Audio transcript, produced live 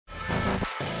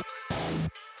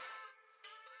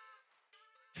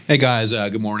Hey guys,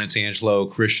 good morning. It's Angelo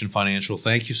Christian Financial.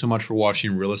 Thank you so much for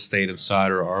watching Real Estate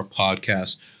Insider, our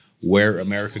podcast, where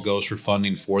America goes for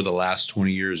funding for the last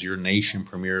 20 years. Your nation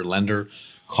premier lender.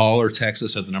 Call or text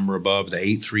us at the number above, the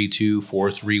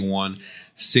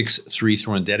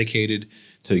 832-431-6331. Dedicated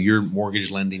to your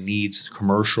mortgage lending needs,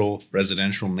 commercial,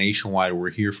 residential, nationwide.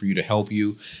 We're here for you to help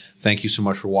you. Thank you so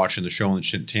much for watching the show on the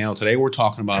channel. Today we're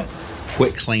talking about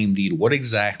quitclaim deed. What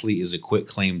exactly is a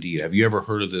quitclaim deed? Have you ever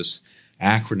heard of this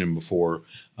acronym before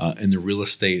in the real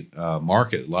estate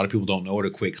market? A lot of people don't know what a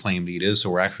quitclaim deed is,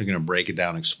 so we're actually going to break it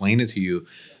down and explain it to you,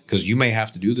 because you may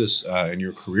have to do this in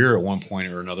your career at one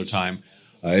point or another time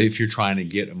if you're trying to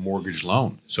get a mortgage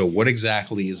loan. So what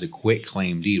exactly is a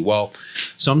quitclaim deed? Well,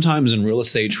 sometimes in real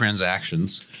estate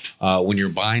transactions, when you're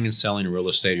buying and selling real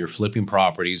estate, you're flipping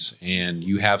properties, and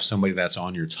you have somebody that's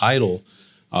on your title,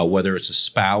 whether it's a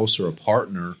spouse or a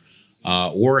partner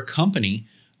or a company,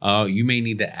 you may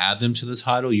need to add them to the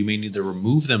title. You may need to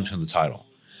remove them from the title.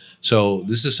 So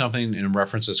this is something in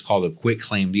reference that's called a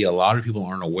quitclaim deed. A lot of people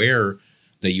aren't aware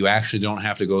that you actually don't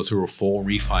have to go through a full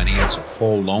refinance, a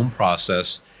full loan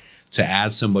process to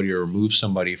add somebody or remove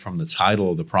somebody from the title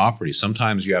of the property.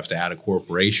 Sometimes you have to add a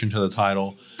corporation to the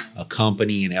title, a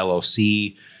company, an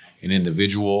LLC, an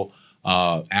individual,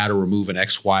 add or remove an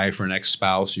ex-wife or an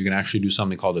ex-spouse. You can actually do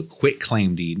something called a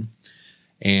quitclaim deed.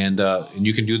 And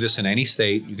you can do this in any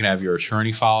state. You can have your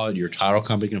attorney file it, your title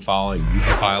company can file it, you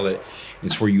can file it.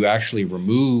 It's where you actually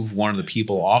remove one of the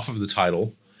people off of the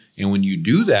title. And when you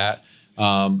do that,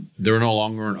 they're no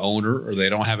longer an owner, or they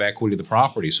don't have equity of the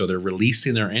property. So they're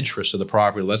releasing their interest of the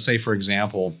property. Let's say, for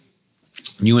example,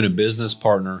 you and a business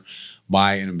partner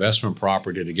buy an investment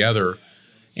property together,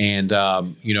 and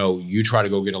you try to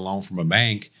go get a loan from a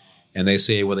bank. And they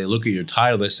say, well, they look at your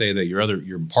title, they say that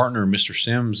your partner, Mr.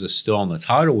 Sims, is still on the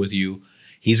title with you.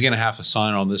 He's going to have to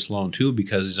sign on this loan too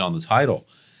because he's on the title.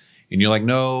 And you're like,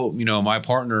 no, my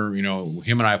partner,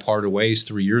 him and I parted ways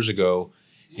 3 years ago,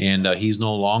 and he's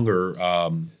no longer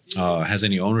has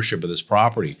any ownership of this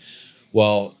property.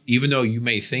 Well, even though you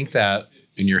may think that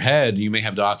in your head, you may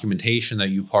have documentation that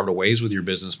you parted ways with your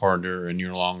business partner and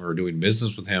you're no longer doing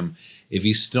business with him. If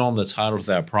he's still on the title to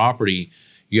that property,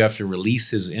 you have to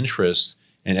release his interest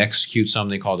and execute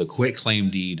something called a quitclaim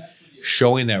deed,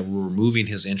 showing that we're removing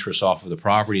his interest off of the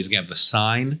property. He's going to have to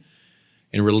sign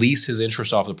and release his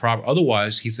interest off the property.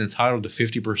 Otherwise, he's entitled to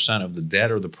 50% of the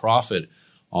debt or the profit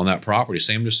on that property.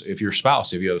 Same as if you're a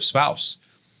spouse, if you have a spouse.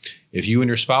 If you and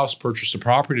your spouse purchase a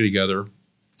property together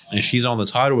and she's on the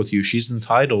title with you, she's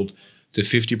entitled to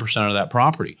 50% of that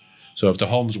property. So if the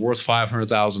home's worth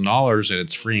 $500,000 and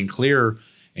it's free and clear,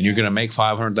 and you're going to make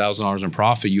 $500,000 in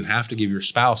profit, you have to give your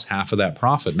spouse half of that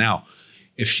profit. Now,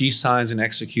 if she signs and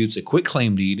executes a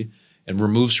quitclaim deed and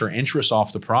removes her interest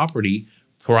off the property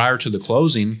prior to the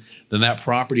closing, then that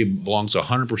property belongs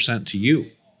 100% to you.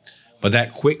 But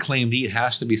that quitclaim deed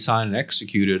has to be signed and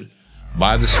executed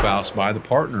by the spouse, by the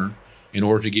partner, in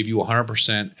order to give you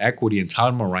 100% equity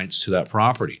entitlement rights to that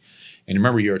property. And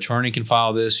remember, your attorney can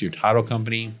file this, your title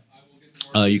company.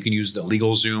 You can use the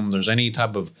LegalZoom. There's any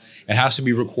type of, it has to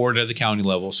be recorded at the county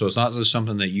level. So it's not just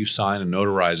something that you sign and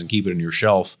notarize and keep it in your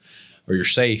shelf or your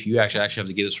safe. You actually have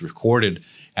to get this recorded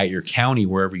at your county,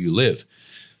 wherever you live.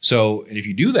 So, and if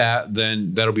you do that,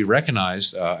 then that'll be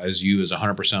recognized as you as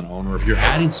 100% owner. If you're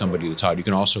adding somebody to the title, you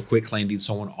can also quitclaim deed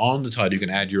someone on the title. You can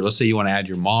add let's say you want to add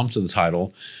your mom to the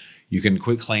title. You can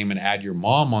quitclaim and add your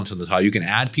mom onto the title. You can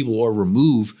add people or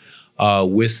remove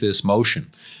with this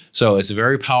motion. So it's a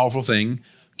very powerful thing.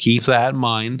 Keep that in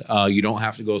mind. You don't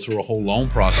have to go through a whole loan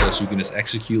process. You can just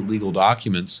execute legal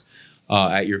documents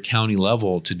at your county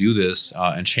level to do this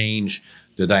and change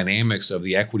the dynamics of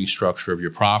the equity structure of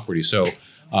your property. So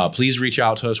please reach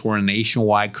out to us. We're a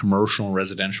nationwide commercial and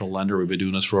residential lender. We've been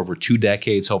doing this for over 2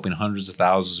 decades, helping hundreds of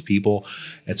thousands of people.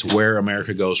 It's where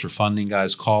America goes for funding,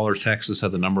 guys. Call or text us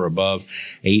at the number above,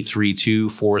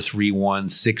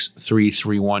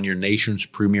 832-431-6331, your nation's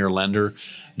premier lender.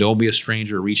 Don't be a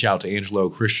stranger. Reach out to Angelo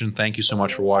Christian. Thank you so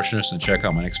much for watching us, and check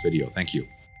out my next video. Thank you.